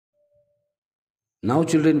Now,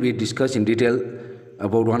 children, we discuss in detail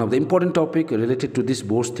about one of the important topic related to this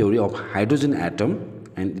Bohr's theory of hydrogen atom,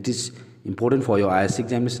 and it is important for your ISC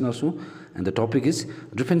examination also. And the topic is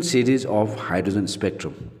different series of hydrogen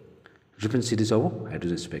spectrum. Different series of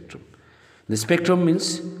hydrogen spectrum. The spectrum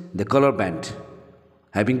means the color band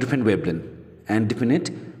having different wavelength and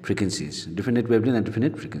definite frequencies. Different wavelength and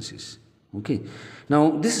definite frequencies. Okay.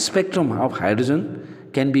 Now, this spectrum of hydrogen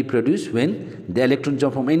can be produced when the electron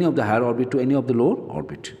jump from any of the higher orbit to any of the lower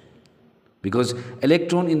orbit. Because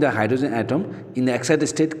electron in the hydrogen atom in the excited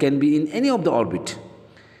state can be in any of the orbit.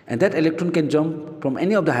 And that electron can jump from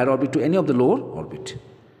any of the higher orbit to any of the lower orbit.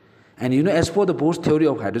 And as per the Bohr's theory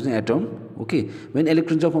of hydrogen atom, okay, when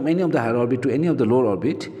electron jump from any of the higher orbit to any of the lower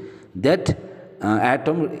orbit, that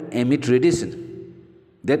atom emit radiation.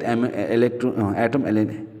 That atom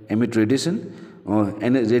emit radiation or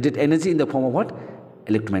radiate energy in the form of what?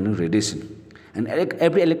 Electromagnetic radiation. And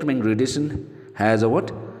every electromagnetic radiation has a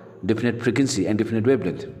what? Definite frequency and definite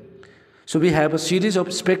wavelength. So we have a series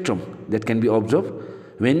of spectrum that can be observed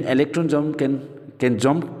when electron can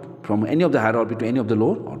jump from any of the higher orbit to any of the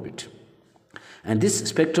lower orbit. And this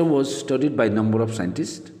spectrum was studied by a number of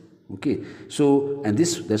scientists. Okay, so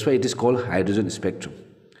that's why it is called hydrogen spectrum.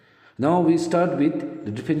 Now we start with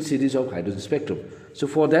the different series of hydrogen spectrum. So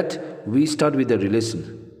for that we start with the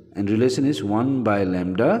relation. And relation is 1 by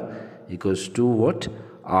lambda equals to what?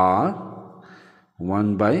 R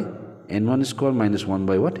 1 by n1 square minus 1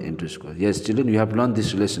 by what? n2 square. Yes, children, you have learned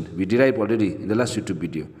this relation. We derived already in the last YouTube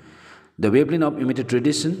video. The wavelength of emitted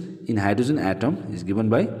radiation in hydrogen atom is given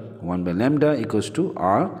by 1 by lambda equals to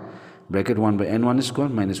R bracket 1 by n1 square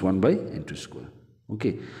minus 1 by n2 square.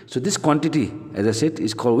 Okay. So this quantity, as I said,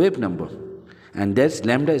 is called wave number. And that's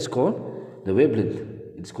lambda is called the wavelength.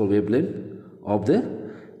 It's called wavelength of the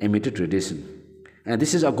emitted radiation. And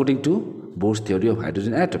this is according to Bohr's theory of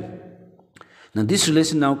hydrogen atom. Now this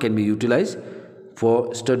relation now can be utilized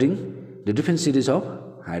for studying the different series of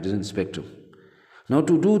hydrogen spectrum. Now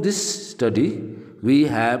to do this study, we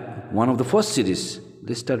have one of the first series.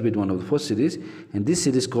 Let's start with one of the first series, and this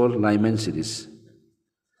series is called Lyman series.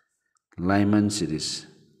 Lyman series.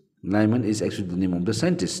 Lyman is actually the name of the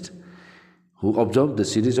scientist who observed the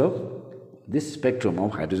series of this spectrum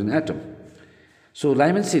of hydrogen atom. So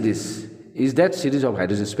Lyman series is that series of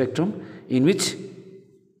hydrogen spectrum in which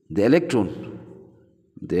the electron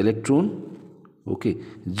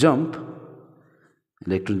jump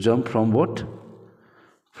from what?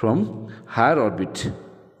 From higher orbit.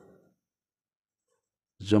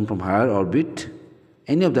 Jump from higher orbit,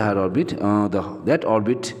 any of the higher orbit, that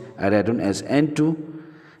orbit are written as N2.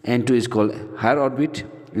 N2 is called higher orbit,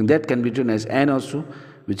 and that can be written as N also,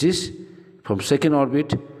 which is from second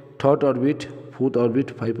orbit, third orbit, fourth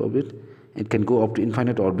orbit, fifth orbit. It can go up to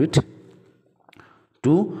infinite orbit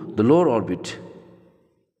to the lower orbit.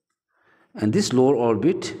 And this lower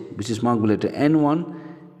orbit, which is marked with letter N1,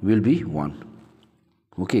 will be 1.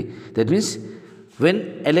 Okay, that means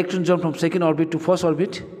when electron jump from second orbit to first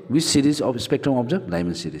orbit, which series of spectrum observed?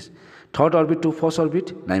 Lyman series. Third orbit to first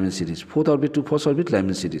orbit, Lyman series. Fourth orbit to first orbit,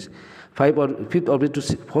 Lyman series. Fifth orbit to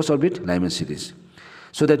first orbit, Lyman series.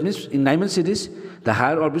 So that means in Lyman series, the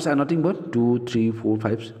higher orbits are nothing but 2, 3, 4,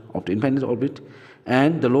 5 up to infinite orbit,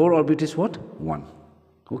 and the lower orbit is what? 1.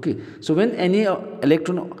 Okay. So when any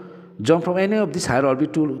electron jump from any of this higher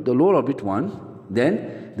orbit to the lower orbit 1,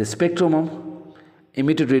 then the spectrum of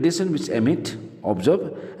emitted radiation which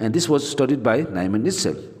observed, and this was studied by Lyman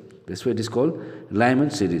itself. That's why it is called Lyman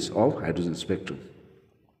series of hydrogen spectrum.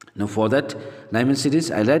 Now for that Lyman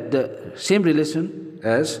series, I write the same relation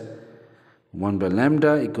as 1 by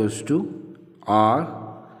lambda equals to R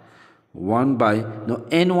 1 by, now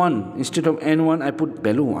N1, instead of N1 I put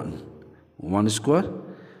value 1 square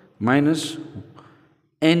minus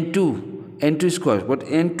N2 square, but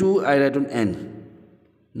N2 I write on N.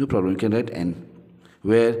 No problem, you can write N,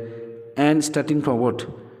 where N starting from what?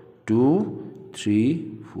 2,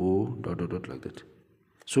 3, 4, dot like that.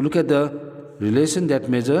 So look at the relation that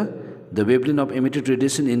measure the wavelength of emitted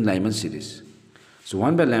radiation in Lyman series. So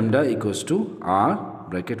 1 by lambda equals to R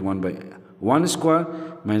bracket 1 by 1 square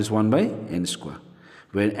minus 1 by N square,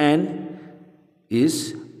 where N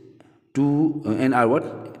is 2, N are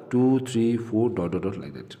what? 2, 3, 4, dot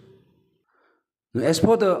like that. Now, as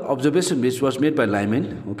per the observation which was made by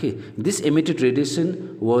Lyman, okay, this emitted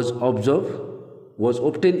radiation was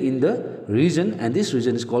obtained in the region, and this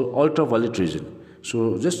region is called ultraviolet region.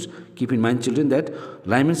 So just keep in mind, children, that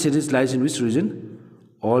Lyman series lies in which region?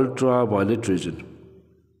 Ultraviolet region.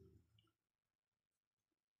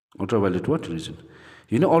 Ultraviolet what region?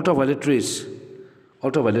 Ultraviolet rays,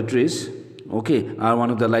 okay, are one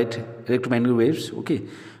of the light electromagnetic waves, okay,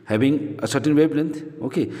 having a certain wavelength.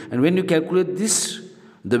 Okay, and when you calculate this,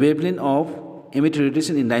 the wavelength of emitted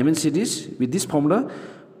radiation in Lyman series with this formula,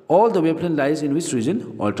 all the wavelength lies in which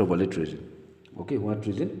region? Ultraviolet region. Okay, what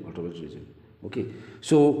region? Ultraviolet region. Okay,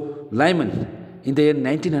 so Lyman in the year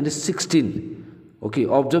 1916, okay,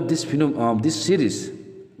 observed this this series,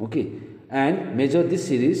 okay, and measure this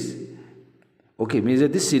series. Okay, measure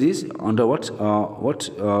this series under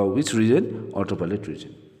which region? Ultraviolet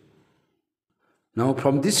region. Now,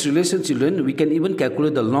 from this relation, children, we can even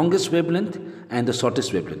calculate the longest wavelength and the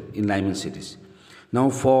shortest wavelength in Lyman series. Now,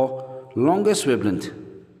 for longest wavelength,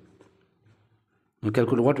 we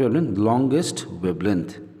calculate what wavelength? Longest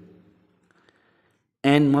wavelength.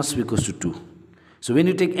 N must be equals to 2. So, when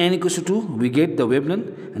you take n equals to 2, we get the wavelength,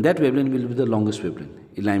 and that wavelength will be the longest wavelength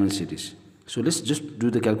in Lyman series. So, let's just do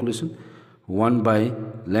the calculation. 1 by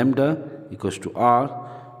lambda equals to r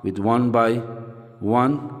with 1 by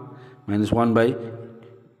 1 minus 1 by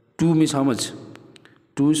 2 means how much?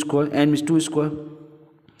 2 square, n means 2 square.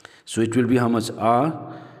 So it will be how much? R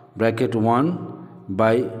bracket 1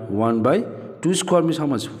 by 1 by 2 square means how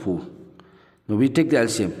much? 4. Now we take the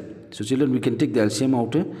LCM. So children, we can take the LCM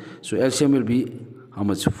out here. So LCM will be how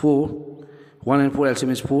much? 4. 1 and 4 LCM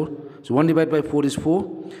is 4. So 1 divided by 4 is 4.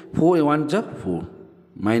 4 and 1 is 4.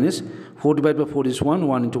 Minus 4 divided by 4 is 1.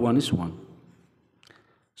 1 into 1 is 1.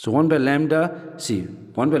 So 1 by lambda, see,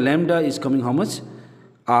 1 by lambda is coming how much?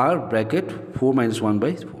 R bracket 4 minus 1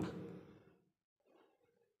 by 4.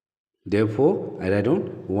 Therefore, I write down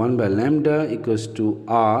 1 by lambda equals to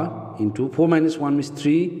R into 4 minus 1 is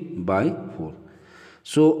 3 by 4.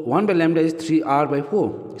 So 1 by lambda is 3R by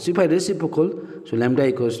 4. So if I reciprocal, so lambda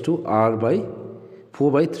equals to R by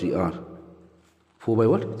 4 by 3R. 4 by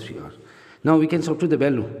what? 3R. Now we can substitute the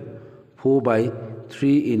value. 4 by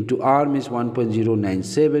 3 into R means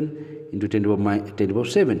 1.097 into 10 to the power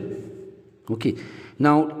 7. Okay.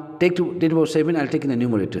 Now take to 10 to the power 7, I'll take in the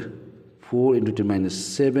numerator. 4 into 10 minus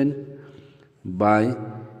 7 by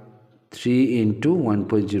 3 into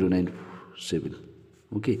 1.097.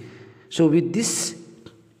 Okay. So with this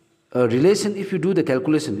relation, if you do the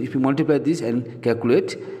calculation, if you multiply this and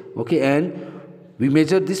calculate, okay, and we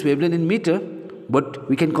measure this wavelength in meter, but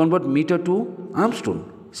we can convert meter to Armstrong.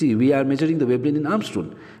 See, we are measuring the wavelength in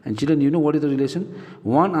Armstrong. And children, you know what is the relation?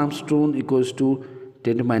 1 Armstrong equals to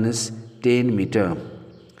 10 to minus 10 meter.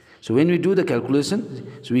 So when we do the calculation,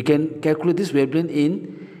 so we can calculate this wavelength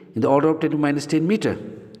in the order of 10 to minus 10 meter.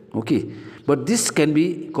 Okay. But this can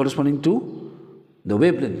be corresponding to the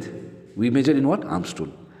wavelength. We measure in what?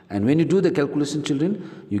 Armstrong. And when you do the calculation,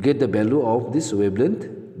 children, you get the value of this wavelength,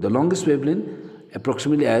 the longest wavelength,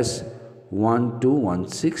 approximately as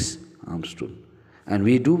 1216 Armstrong. And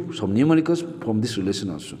we do some numericals from this relation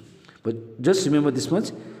also. But just remember this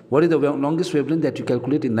much. What is the longest wavelength that you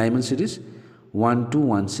calculate in Lyman series?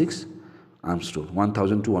 1216 Armstrong.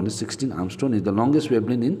 1216 Armstrong is the longest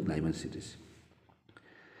wavelength in Lyman series.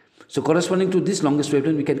 So corresponding to this longest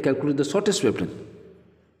wavelength, we can calculate the shortest wavelength.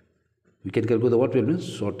 We can calculate the what wavelength?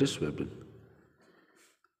 Shortest wavelength.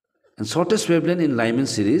 And shortest wavelength in Lyman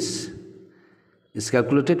series is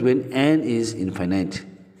calculated when n is infinite.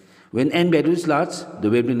 When n value is large, the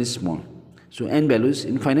wavelength is small. So n value is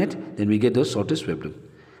infinite, then we get the shortest wavelength.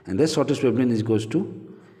 And that shortest wavelength is equals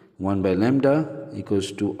to 1 by lambda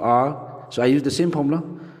equals to r. So I use the same formula.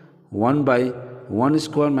 1 by 1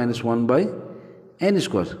 square minus 1 by n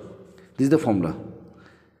square. This is the formula.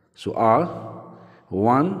 So r,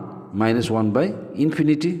 1 minus 1 by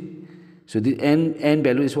infinity. So the n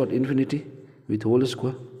value is what? Infinity with whole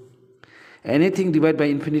square. Anything divided by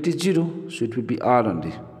infinity is 0. So it will be r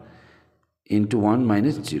only. Into 1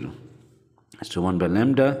 minus 0. So 1 by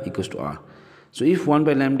lambda equals to r. So if 1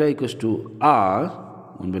 by lambda equals to r,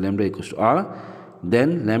 1 by lambda equals to r,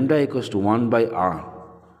 then lambda equals to 1 by r.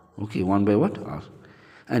 Okay, 1 by what? R.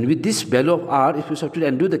 And with this value of r, if you substitute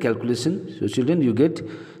and do the calculation, so children, you get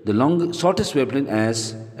the shortest wavelength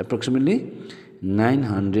as approximately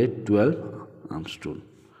 912 Armstrong.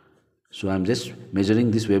 So I am just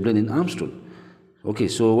measuring this wavelength in Armstrong. Okay,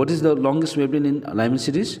 so what is the longest wavelength in Lyman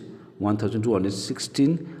series?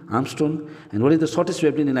 1216 Armstrong. And what is the shortest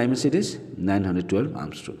wavelength in Lyman series? 912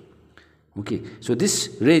 Armstrong. Okay, so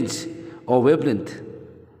this range or wavelength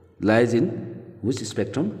lies in which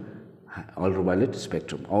spectrum? Ultraviolet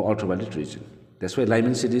spectrum or ultraviolet region. That's why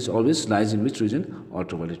Lyman series always lies in which region?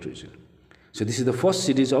 Ultraviolet region. So this is the first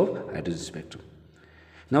series of hydrogen spectrum.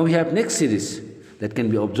 Now we have next series that can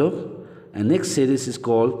be observed, and next series is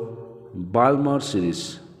called Balmer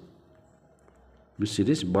series. Which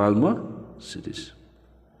series? Balmer series.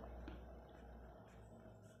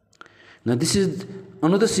 Now this is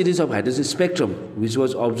another series of hydrogen spectrum which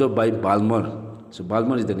was observed by Balmer. So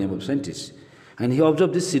Balmer is the name of scientist. And he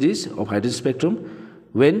observed this series of hydrogen spectrum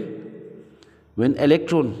when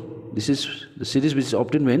electron, this is the series which is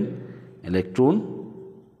obtained when electron,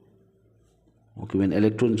 okay, when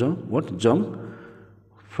electron jump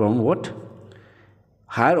from what?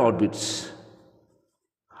 Higher orbits.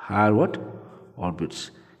 Higher what?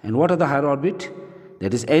 Orbits. And what are the higher orbit?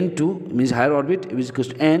 That is n2 means higher orbit, which is equals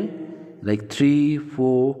to n, like 3,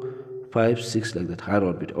 4, 5, 6, like that, higher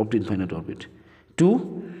orbit, up to infinite orbit.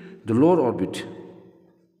 To the lower orbit.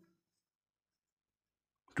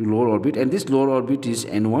 To lower orbit, and this lower orbit is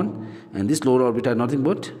n1, and this lower orbit are nothing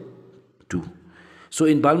but 2. So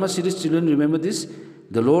in Balmer series, children, remember this,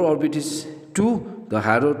 the lower orbit is 2, the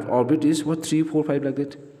higher orbit is what, 3, 4, 5, like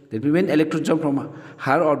that. That means when electrons jump from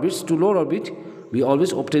higher orbits to lower orbit, we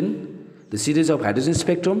always obtain the series of hydrogen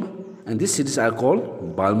spectrum, and this series are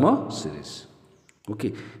called Balmer series.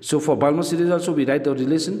 Okay, so for Balmer series also we write the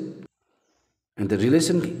relation, and the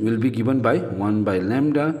relation will be given by 1 by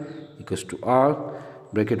lambda equals to r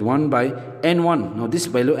bracket 1 by n1. Now this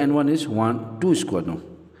value n1 is 2 square now.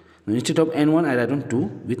 Now instead of n1 I write on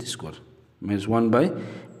 2 with square, means 1 by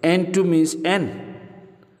n2 means n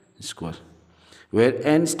square, where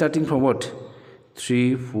n starting from what?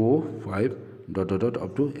 3, 4, 5 dot dot dot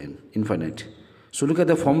up to n, infinite. So look at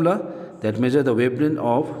the formula that measure the wavelength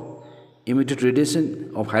of emitted radiation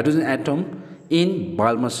of hydrogen atom in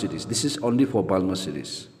Balmer series. This is only for Balmer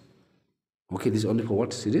series. Okay, this is only for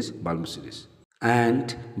what series? Balmer series.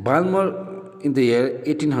 And Balmer in the year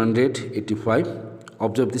 1885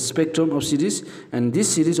 observed the spectrum of series, and this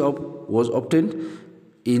series was obtained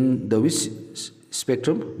in the which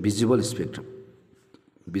spectrum? Visible spectrum.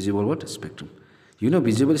 Visible what? Spectrum. You know,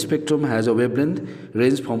 visible spectrum has a wavelength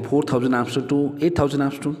range from 4000 Armstrong to 8000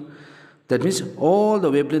 Armstrong. That means all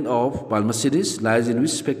the wavelength of Balmer series lies in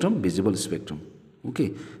which spectrum? Visible spectrum.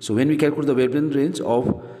 Okay, so when we calculate the wavelength range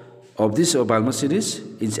of this Balmer series,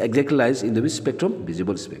 it exactly lies in the which spectrum?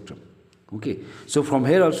 Visible spectrum. Okay, so from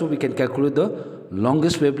here also we can calculate the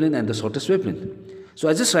longest wavelength and the shortest wavelength. So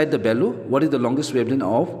I just write the value. What is the longest wavelength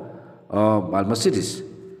of Balmer series?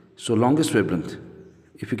 So longest wavelength.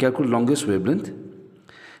 If you calculate longest wavelength,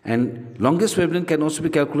 and longest wavelength can also be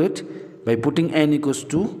calculated by putting n equals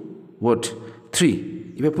to what?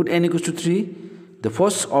 3. If I put n equals to 3, the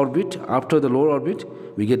first orbit after the lower orbit,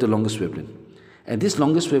 we get the longest wavelength. And this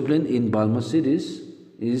longest wavelength in Balmer series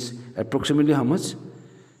is approximately how much?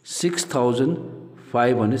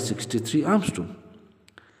 6563 Armstrong.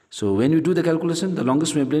 So when we do the calculation, the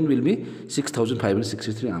longest wavelength will be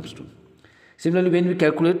 6563 Armstrong. Similarly, when we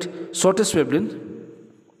calculate shortest wavelength,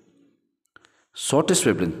 so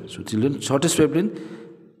children, shortest wavelength,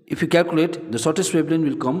 if you calculate, the shortest wavelength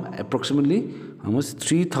will come approximately how much?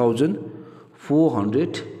 600,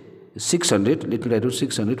 let me write down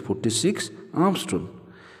 646 Armstrong.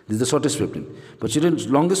 This is the shortest wavelength. But children,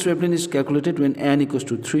 longest wavelength is calculated when n equals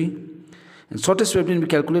to 3, and shortest wavelength we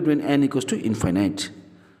calculate when n equals to infinite.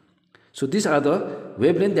 So these are the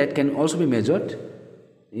wavelength that can also be measured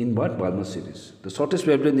in what? Balmer series. The shortest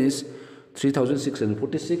wavelength is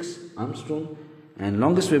 3646 Armstrong, and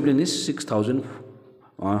longest wavelength is 6000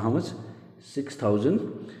 how much?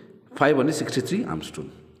 6563 Armstrong.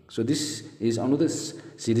 So this is another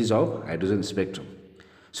series of hydrogen spectrum.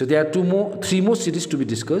 So there are three more series to be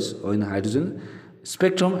discussed in hydrogen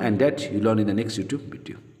spectrum, and that you learn in the next YouTube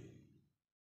video.